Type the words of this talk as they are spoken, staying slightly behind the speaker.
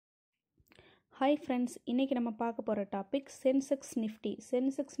Hi friends, இன்றைக்கி நம்ம பார்க்க போகிற டாபிக் சென்செக்ஸ் நிஃப்டி.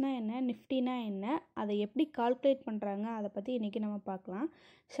 சென்செக்ஸ்னால் என்ன, நிஃப்டினா என்ன, அதை எப்படி கால்குலேட் பண்ணுறாங்க, அதை பற்றி இன்றைக்கி நம்ம பார்க்கலாம்.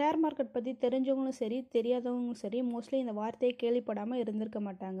 ஷேர் மார்க்கெட் பற்றி தெரிஞ்சவங்களும் சரி தெரியாதவங்களும் சரி மோஸ்ட்லி இந்த வார்த்தையை கேள்விப்படாமல் இருந்திருக்க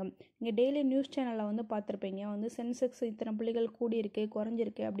மாட்டாங்க. நீங்கள் டெய்லி நியூஸ் சேனலில் வந்து பார்த்துருப்பீங்க, வந்து சென்செக்ஸ் இத்தனை புள்ளிகள் கூடியிருக்கு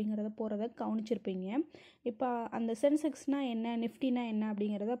குறைஞ்சிருக்கு அப்படிங்கிறத போகிறத கவனிச்சிருப்பீங்க. இப்போ அந்த சென்செக்ஸ்னால் என்ன, நிஃப்டினா என்ன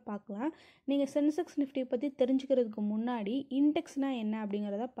அப்படிங்கிறத பார்க்கலாம். நீங்கள் சென்செக்ஸ் நிஃப்டி பற்றி தெரிஞ்சுக்கிறதுக்கு முன்னாடி இண்டெக்ஸ்னால் என்ன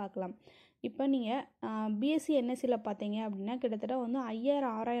அப்படிங்கிறத பார்க்கலாம். இப்போ நீங்கள் பிஎஸ்சி என்எஸ்சியில் பார்த்தீங்க அப்படின்னா கிட்டத்தட்ட வந்து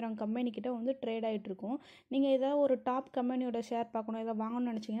 5000-6000 கம்பெனிக்கிட்ட வந்து ட்ரேட் ஆகிட்ருக்கும். நீங்கள் ஏதாவது ஒரு டாப் கம்பெனியோட ஷேர் பார்க்கணும், எதாவது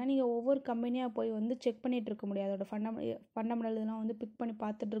வாங்கணும்னு நினச்சிங்கன்னா நீங்கள் ஒவ்வொரு கம்பெனியாக போய் வந்து செக் பண்ணிகிட்டு இருக்க முடியாது. அதோட ஃபண்டமெண்டல் இதெல்லாம் வந்து பிக் பண்ணி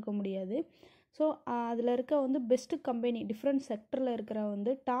பார்த்துட்டு இருக்க முடியாது. ஸோ அதில் இருக்க வந்து பெஸ்ட்டு கம்பெனி, டிஃப்ரெண்ட் செக்டரில் இருக்கிற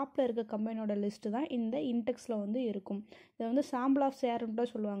வந்து டாப்பில் இருக்க கம்பெனியோட லிஸ்ட்டு தான் இந்த இண்டெக்ஸில் வந்து இருக்கும். இதை வந்து சாம்பிள் ஆஃப் ஷேர்னு கூட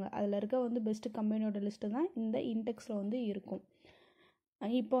சொல்லுவாங்க. அதில் இருக்க வந்து பெஸ்ட்டு கம்பெனியோட லிஸ்ட்டு தான் இந்த இண்டெக்ஸில் வந்து இருக்கும்.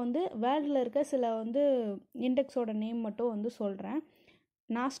 இப்போ வந்து வேர்ல்டில் இருக்க சில வந்து இண்டெக்ஸோட நேம் மட்டும் வந்து சொல்கிறேன்.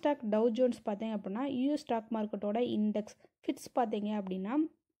 நாஸ்டாக் டவ் ஜோன்ஸ் பார்த்தீங்க அப்படின்னா யூஎஸ் ஸ்டாக் மார்க்கெட்டோட இண்டெக்ஸ். ஃபிட்ஸ் பார்த்தீங்க அப்படின்னா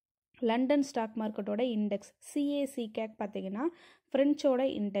லண்டன் ஸ்டாக் மார்க்கெட்டோட இண்டெக்ஸ். சிஏசிகேக் பார்த்தீங்கன்னா ஃப்ரெஞ்சோட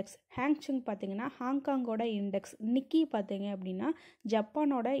இண்டெக்ஸ். ஹாங்செங் பார்த்தீங்கன்னா ஹாங்காங்கோட இண்டெக்ஸ். நிக்கி பார்த்தீங்க அப்படின்னா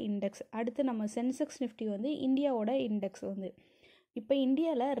ஜப்பானோட இண்டெக்ஸ். அடுத்து நம்ம சென்செக்ஸ் நிஃப்டி வந்து இந்தியாவோட இண்டெக்ஸ் வந்து. இப்போ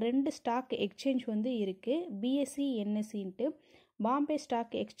இந்தியாவில் 2 ஸ்டாக் எக்ஸ்சேஞ்ச் வந்து இருக்குது, BSE என்எஸ்சின்ட்டு. Bombay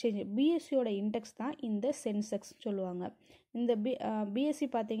stock exchange பிஎஸ்சியோட index தான் இந்த சென்செக்ஸ் சொல்லுவாங்க. இந்த பிஎஸ்சி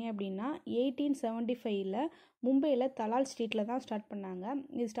பார்த்தீங்க அப்படின்னா 1875 மும்பையில் தலால் ஸ்ட்ரீட்டில் தான் ஸ்டார்ட் பண்ணாங்க.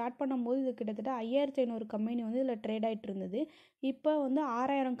 இது ஸ்டார்ட் பண்ணும்போது இது கிட்டத்தட்ட 5500 கம்பெனி வந்து இதில் ட்ரேட் ஆகிட்டு இருந்தது. இப்போ வந்து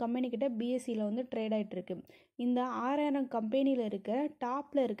 6000 கம்பெனிக்கிட்ட பிஎஸ்சியில் வந்து ட்ரேட் ஆகிட்டுருக்கு. இந்த 6000 கம்பெனியில் இருக்க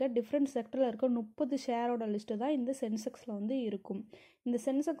டாப்பில் இருக்க டிஃப்ரெண்ட் செக்டரில் இருக்க 30 ஷேரோட லிஸ்ட்டு தான் இந்த சென்செக்ஸில் வந்து இருக்கும். இந்த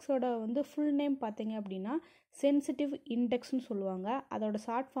சென்செக்ஸோட வந்து ஃபுல் நேம் பார்த்தீங்க அப்படின்னா சென்சிட்டிவ் இண்டெக்ஸ்னு சொல்லுவாங்க. அதோட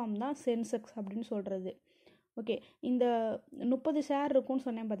ஷார்ட் ஃபார்ம் தான் சென்செக்ஸ் அப்படின்னு சொல்கிறது. ஓகே, இந்த 30 ஷேர் இருக்கும்னு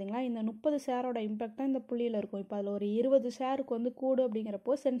சொன்னேன் பார்த்தீங்களா, இந்த 30 ஷேரோட இம்பேக்ட் தான் இந்த புள்ளியில் இருக்கும். இப்போ அதில் ஒரு 20 ஷேருக்கு வந்து கூடு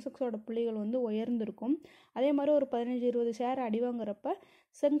அப்படிங்கிறப்போ சென்செக்ஸோட புள்ளிகள் வந்து உயர்ந்திருக்கும். அதே மாதிரி ஒரு 15-20 ஷேர் அடிவாங்கிறப்ப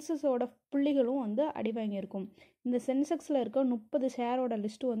சென்செக்ஸோட புள்ளிகளும் வந்து அடிவாங்கியிருக்கும். இந்த சென்செக்ஸில் இருக்க 30 ஷேரோட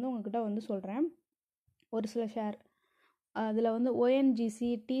லிஸ்ட்டு வந்து உங்ககிட்ட வந்து சொல்கிறேன். ஒரு சில ஷேர் அதில் வந்து ஓஎன்ஜிசி,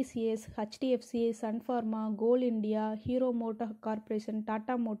 டிசிஎஸ், ஹெச்டிஎஃப்சி, சன்ஃபார்மா, கோல் India, hero motor corporation,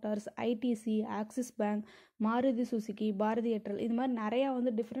 Tata Motors, ITC, axis bank, Maruti Suzuki, Bharathi Airtel, இது மாதிரி நிறையா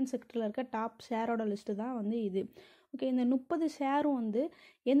வந்து டிஃப்ரெண்ட் செக்டரில் இருக்க டாப் ஷேரோட லிஸ்ட்டு தான் வந்து இது. ஓகே, இந்த 30 ஷேரும் வந்து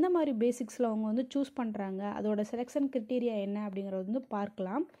எந்த மாதிரி பேசிக்ஸில் அவங்க வந்து சூஸ் பண்ணுறாங்க, அதோட செலெக்ஷன் கிரிட்டீரியா என்ன அப்படிங்கிறத வந்து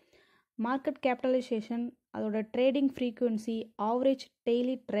பார்க்கலாம். மார்க்கெட் கேபிட்டலைசேஷன், அதோட trading frequency, average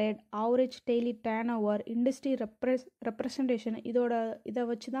daily trade, average daily turn over, industry representation, இதை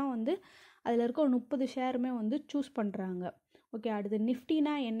வச்சு தான் வந்து அதில் இருக்க 30 ஷேருமே வந்து சூஸ் பண்ணுறாங்க. ஓகே, அடுத்து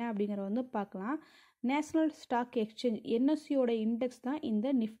நிஃப்டினா என்ன அப்படிங்கிறத வந்து பார்க்கலாம். நேஷ்னல் ஸ்டாக் எக்ஸ்சேஞ்ச் என்எஸ்சியோட இண்டெக்ஸ் தான் இந்த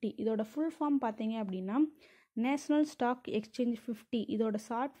நிஃப்டி. இதோட ஃபுல் ஃபார்ம் பார்த்தீங்க அப்படின்னா நேஷ்னல் ஸ்டாக் எக்ஸ்சேஞ்ச் 50. இதோட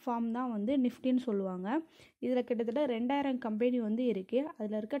ஷார்ட் ஃபார்ம் தான் வந்து நிஃப்டின்னு சொல்லுவாங்க. இதில் கிட்டத்தட்ட 2000 கம்பெனி வந்து இருக்குது.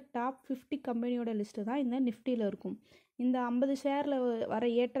 அதில் இருக்க டாப் 50 கம்பெனியோட லிஸ்ட்டு தான் இந்த நிஃப்டியில் இருக்கும். இந்த 50 ஷேரில் வர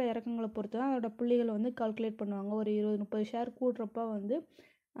ஏற்ற இறக்கங்களை பொறுத்து தான் அதோட புள்ளிகளை வந்து கால்குலேட் பண்ணுவாங்க. ஒரு 20-30 ஷேர் கூடுறப்ப வந்து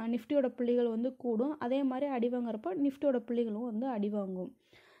நிஃப்டியோட புள்ளிகள் வந்து கூடும். அதே மாதிரி அடிவாங்கிறப்ப நிஃப்டியோட புள்ளிகளும் வந்து அடிவாங்கும்.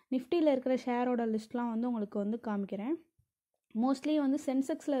 நிஃப்டியில் இருக்கிற ஷேரோட லிஸ்ட்லாம் வந்து உங்களுக்கு வந்து காமிக்கிறேன். மோஸ்ட்லி வந்து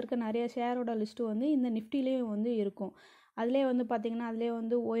சென்செக்ஸில் இருக்க நிறைய ஷேரோட லிஸ்ட்டு வந்து இந்த நிஃப்டிலேயும் வந்து இருக்கும். அதிலே வந்து பார்த்திங்கன்னா அதிலே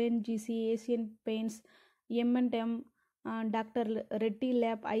வந்து ONGC, Asian paints, M&M, doctor Reddy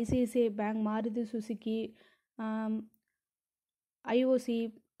lab, ICICI bank, Maruti Suzuki, IOC,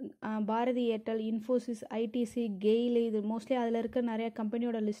 Bharathi Airtel, Infosys, ITC, GAIL, இது மோஸ்ட்லி அதில் இருக்க நிறைய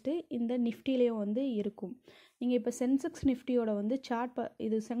கம்பெனியோட லிஸ்ட்டு இந்த நிஃப்டிலேயும் வந்து இருக்கும். நீங்கள் இப்போ சென்செக்ஸ் நிஃப்டியோட வந்து சார்ட்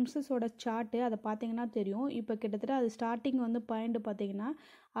இது சென்செக்ஸோட சார்ட்டு அதை பார்த்தீங்கன்னா தெரியும். இப்போ கிட்டத்தட்ட அது ஸ்டார்டிங் வந்து பாயிண்ட் பார்த்தீங்கன்னா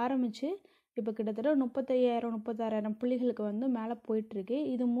ஆரம்பித்து இப்போ கிட்டத்தட்ட 35,000-36,000 புள்ளிகளுக்கு வந்து மேலே போயிட்டுருக்கு.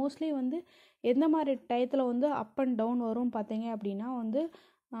 இது மோஸ்ட்லி வந்து எந்த மாதிரி டயத்தில் வந்து அப் அண்ட் டவுன் வரும் பார்த்தீங்க அப்படின்னா வந்து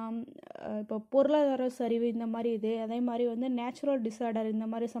இப்போ பொருளாதார சரிவு இந்த மாதிரி இது, அதே மாதிரி வந்து நேச்சுரல் டிசார்டர் இந்த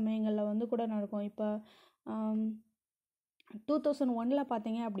மாதிரி சமயங்களில் வந்து கூட நடக்கும். இப்போ 2001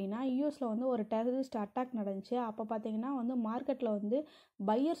 பார்த்தீங்க அப்படின்னா யூஎஸில் வந்து ஒரு டெரரிஸ்ட் அட்டாக் நடந்துச்சு. அப்போ பார்த்தீங்கன்னா வந்து மார்க்கெட்டில் வந்து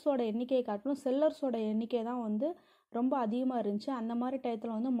பையர்ஸோட எண்ணிக்கையை காட்டிலும் செல்லர்ஸோட எண்ணிக்கை தான் வந்து ரொம்ப அதிகமாக இருந்துச்சு. அந்த மாதிரி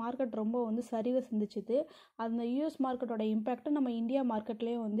டயத்தில் வந்து மார்க்கெட் ரொம்ப வந்து சரிவை சந்திச்சுது. அந்த யூஎஸ் மார்க்கெட்டோட இம்பேக்ட்டு நம்ம இந்தியா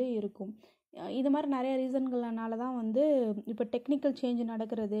மார்க்கெட்லேயும் வந்து இருக்கும். இது மாதிரி நிறைய ரீசன்கள்னால தான் வந்து இப்போ டெக்னிக்கல் சேஞ்ச்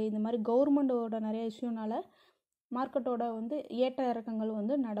நடக்கிறது, இந்த மாதிரி கவர்மெண்ட்டோட நிறைய இஷ்யூனால மார்க்கெட்டோட வந்து ஏற்ற இறக்கங்கள்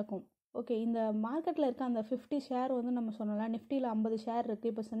வந்து நடக்கும். ஓகே, இந்த மார்க்கெட்டில் இருக்க அந்த 50 ஷேர் வந்து நம்ம சொன்னோம்ல, நிஃப்டியில் 50 ஷேர்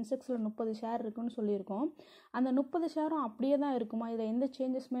இருக்குது, இப்போ சென்செக்ஸில் 30 ஷேர் இருக்குன்னு சொல்லியிருக்கோம். அந்த 30 ஷேரும் அப்படியே தான் இருக்குமா, இதில் எந்த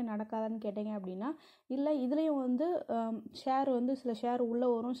சேஞ்சஸுமே நடக்காதான்னு கேட்டிங்க அப்படின்னா, இல்லை, இதுலேயும் வந்து ஷேர் வந்து சில ஷேர் உள்ளே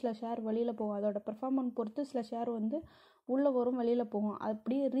வரும், சில ஷேர் வெளியில் போகும். அதோட பெர்ஃபார்மன்ஸ் பொறுத்து சில ஷேர் வந்து உள்ளே வரும், வெளியில் போகும்.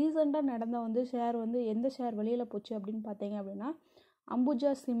 அப்படி ரீசெண்டாக நடந்த வந்து ஷேர் வந்து எந்த ஷேர் வெளியில் போச்சு அப்படின்னு பார்த்தீங்க அப்படின்னா,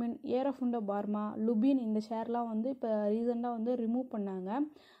 அம்புஜா சிமெண்ட், ஏரஃபுண்டா பார்மா, லுபின், இந்த ஷேர்லாம் வந்து இப்போ ரீசெண்டாக வந்து ரிமூவ் பண்ணாங்க.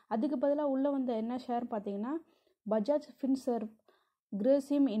 அதுக்கு பதிலாக உள்ளே வந்த என்ன ஷேர் பார்த்தீங்கன்னா, Bajaj Finserv,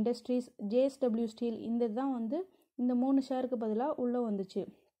 கிரேசிம் industries, JSW steel, இந்த தான் வந்து இந்த 3 ஷேருக்கு பதிலாக உள்ளே வந்துச்சு.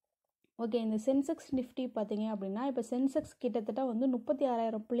 ஓகே, இந்த சென்செக்ஸ் நிஃப்டி பார்த்தீங்க அப்படின்னா, இப்போ சென்செக்ஸ் கிட்டத்தட்ட வந்து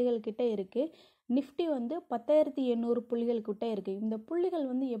 36,000 புள்ளிகள் கிட்டே இருக்குது. நிஃப்டி வந்து 10,800 புள்ளிகள் கிட்டே இருக்குது. இந்த புள்ளிகள்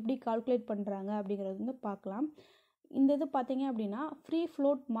வந்து எப்படி கால்குலேட் பண்ணுறாங்க அப்படிங்கிறது வந்து பார்க்கலாம். இந்த இது பார்த்தீங்க அப்படின்னா, ஃப்ரீ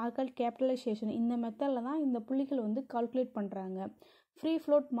ஃப்ளோட் மார்க்கெட் கேபிட்டலைசேஷன், இந்த மெத்தடில் தான் இந்த புள்ளிகள் வந்து கால்குலேட் பண்ணுறாங்க. ஃப்ரீ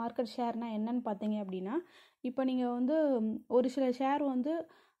ஃப்ளோட் மார்க்கெட் ஷேர்னால் என்னன்னு பார்த்தீங்க அப்படின்னா, இப்போ நீங்கள் வந்து ஒரு சில ஷேர் வந்து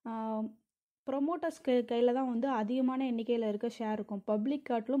ப்ரொமோட்டர்ஸ் கையில் தான் வந்து அதிகமான எண்ணிக்கையில் இருக்க ஷேர் இருக்கும். பப்ளிக்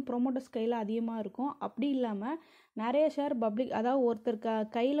காட்டிலும் ப்ரொமோட்டர்ஸ் கையில் அதிகமாக இருக்கும். அப்படி இல்லாமல் நிறைய ஷேர் பப்ளிக், அதாவது ஒருத்தர்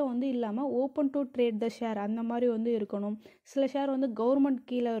கையில் வந்து இல்லாமல் open to trade the share, அந்த மாதிரி வந்து இருக்கணும். சில ஷேர் வந்து கவர்மெண்ட்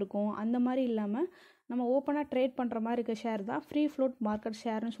கீழே இருக்கும். அந்த மாதிரி இல்லாமல் நம்ம ஓப்பனாக ட்ரேட் பண்ணுற மாதிரி இருக்க ஷேர் தான் ஃப்ரீ ஃப்ளோட் மார்க்கெட்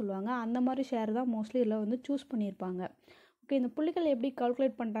ஷேர்னு சொல்லுவாங்க. அந்த மாதிரி ஷேர் தான் மோஸ்ட்லி இதில் வந்து சூஸ் பண்ணியிருப்பாங்க. ஓகே, இந்த புள்ளிகள் எப்படி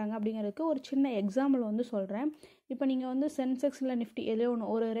கால்குலேட் பண்ணுறாங்க அப்படிங்கிறதுக்கு ஒரு சின்ன எக்ஸாம்பிள் வந்து சொல்கிறேன். இப்போ நீங்கள் வந்து சென்செக்ஸில் நிஃப்டி எதோ ஒன்று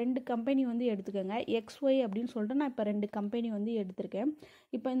ஒரு 2 கம்பெனி வந்து எடுத்துக்கோங்க. XY அப்படின்னு சொல்லிட்டு நான் இப்போ 2 கம்பெனி வந்து எடுத்திருக்கேன்.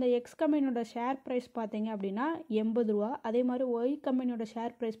 இப்போ இந்த எக்ஸ் கம்பெனியோட ஷேர் ப்ரைஸ் பார்த்தீங்க அப்படின்னா 80 ரூபா. அதே மாதிரி ஒய் கம்பெனியோட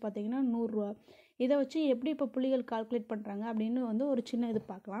ஷேர் ப்ரைஸ் பார்த்தீங்கன்னா 100 ரூபா. இதை வச்சு எப்படி இப்போ புள்ளிகள் கால்குலேட் பண்ணுறாங்க அப்படின்னு வந்து ஒரு சின்ன இது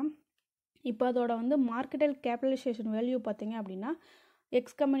பார்க்கலாம். இப்போ அதோட வந்து மார்க்கெட்டல் கேபிட்டலைசேஷன் வேல்யூ பார்த்தீங்க அப்படின்னா,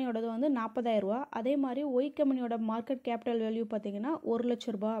 எக்ஸ் கம்பெனியோடது வந்து 40,000 ரூபா. அதே மாதிரி ஒய் கம்பெனியோட மார்க்கெட் கேபிட்டல் வேல்யூ பார்த்தீங்கன்னா 1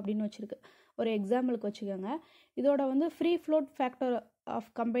 லட்ச ரூபா அப்படின்னு வச்சுருக்கு. ஒரு எக்ஸாம்பிளுக்கு வச்சுக்கோங்க. இதோட வந்து free float factor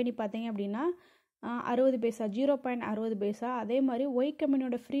of company பார்த்தீங்க அப்படின்னா 60 பைசா, 0.60 பைசா. அதே மாதிரி ஒய்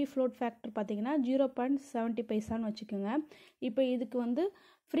கம்பெனியோட ஃப்ரீ ஃப்ளோட் ஃபேக்டர் பார்த்தீங்கன்னா 0.70 பைசான்னு வச்சுக்கோங்க. இப்போ இதுக்கு வந்து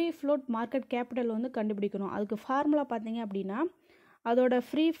ஃப்ரீ ஃப்ளோட் மார்க்கெட் கேபிட்டல் வந்து கண்டுபிடிக்கணும். அதுக்கு ஃபார்முலா பார்த்தீங்க அப்படின்னா, அதோட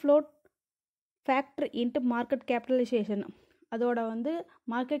free float factor into market capitalisation, அதோட வந்து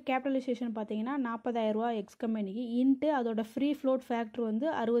மார்க்கெட் கேபிட்டலைசேஷன் பார்த்தீங்கன்னா 40,000 ரூபா எக்ஸ் கம்பெனிக்கு, இன்ட்டு அதோட ஃப்ரீ ஃப்ளோட் ஃபேக்டர் வந்து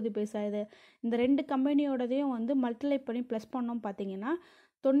 60 பைசா. இது இந்த 2 கம்பெனியோடதையும் வந்து மல்டிப்ளை பண்ணி ப்ளஸ் பண்ணோம் பார்த்தீங்கன்னா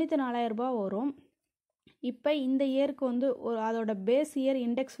 94,000 ரூபா வரும். இப்போ இந்த இயருக்கு வந்து அதோட பேஸ் இயர்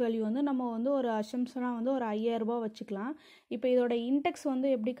இண்டெக்ஸ் வேல்யூ வந்து நம்ம வந்து ஒரு அசம்ஷனாக வந்து ஒரு 5,000 ரூபா வச்சுக்கலாம். இப்போ இதோட இண்டெக்ஸ் வந்து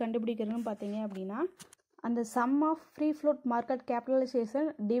எப்படி கண்டுபிடிக்கிறதுன்னு பார்த்தீங்க அப்படின்னா, அந்த some of free float market capitalisation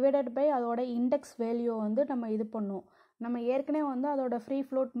divided by அதோட இண்டெக்ஸ் வேல்யூ வந்து நம்ம இது பண்ணுவோம். நம்ம ஏற்கனவே வந்து அதோட free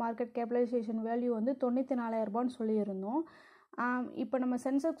float market capitalisation value வந்து 94,000 ரூபான்னு சொல்லியிருந்தோம். இப்போ நம்ம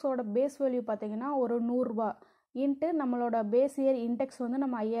சென்செக்ஸோட பேஸ் வேல்யூ பார்த்திங்கன்னா ஒரு 100 ரூபா இன்ட்டு நம்மளோட பேஸ் இயர் இண்டெக்ஸ் வந்து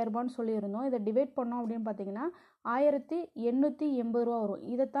நம்ம 5,000 ரூபான்னு சொல்லியிருந்தோம். இதை டிவைட் பண்ணோம் அப்படின்னு பார்த்தீங்கன்னா 1,880 ரூபா வரும்.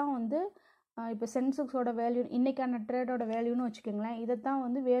 இதைத்தான் வந்து இப்போ சென்செக்ஸோட வேல்யூ, இன்றைக்கான ட்ரேடோட வேல்யூன்னு வச்சுக்கோங்களேன். இதைத்தான்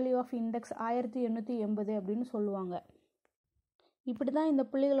வந்து வேல்யூ ஆஃப் இண்டெக்ஸ் 1,880 அப்படின்னு சொல்லுவாங்க. இப்படி தான் இந்த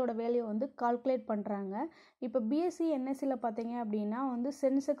புள்ளிகளோட வேல்யூ வந்து கால்குலேட் பண்ணுறாங்க. இப்போ BSE NSEல பார்த்தீங்க அப்படின்னா வந்து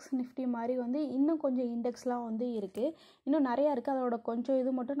சென்செக்ஸ் நிஃப்டி மாதிரி வந்து இன்னும் கொஞ்சம் இண்டெக்ஸ்லாம் வந்து இருக்குது. இன்னும் நிறையா இருக்குது. அதோட கொஞ்சம்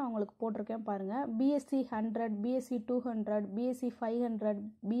இது மட்டும் நான் உங்களுக்கு போட்டிருக்கேன் பாருங்கள். BSE 100, BSE 200, BSE 500,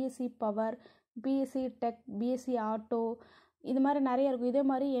 BSE power, BSE tech, BSE auto, இது மாதிரி நிறைய இருக்கும். இதே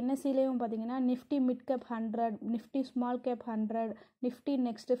மாதிரி NSEலேயும் பார்த்தீங்கன்னா Nifty mid cap 100, Nifty small cap 100, Nifty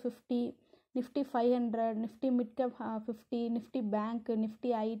next 50, Nifty 500, Nifty mid cap 50, Nifty bank,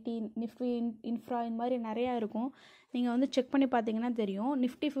 Nifty ID, Nifty infra, இந்த மாதிரி நிறையா இருக்கும். நீங்கள் வந்து செக் பண்ணி பார்த்தீங்கன்னா தெரியும்.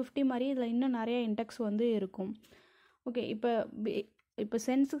 நிஃப்டி 50 மாதிரி இதில் இன்னும் நிறையா இண்டெக்ஸ் வந்து இருக்கும். ஓகே, இப்போ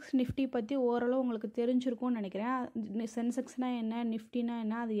சென்செக்ஸ் நிஃப்டி பற்றி ஓரளவு உங்களுக்கு தெரிஞ்சிருக்கும்னு நினைக்கிறேன். சென்செக்ஸ்னால் என்ன, நிஃப்டினா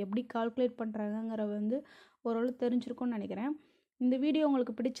என்ன, அது எப்படி கால்குலேட் பண்ணுறாங்கங்கிற வந்து ஓரளவு தெரிஞ்சிருக்கும்னு நினைக்கிறேன். இந்த வீடியோ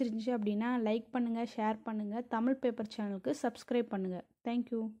உங்களுக்கு பிடிச்சிருந்துச்சு அப்படின்னா லைக் பண்ணுங்கள், ஷேர் பண்ணுங்கள். தமிழ் பேப்பர் சேனலுக்கு சப்ஸ்கிரைப் பண்ணுங்கள்.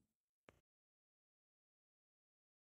 தேங்க்யூ.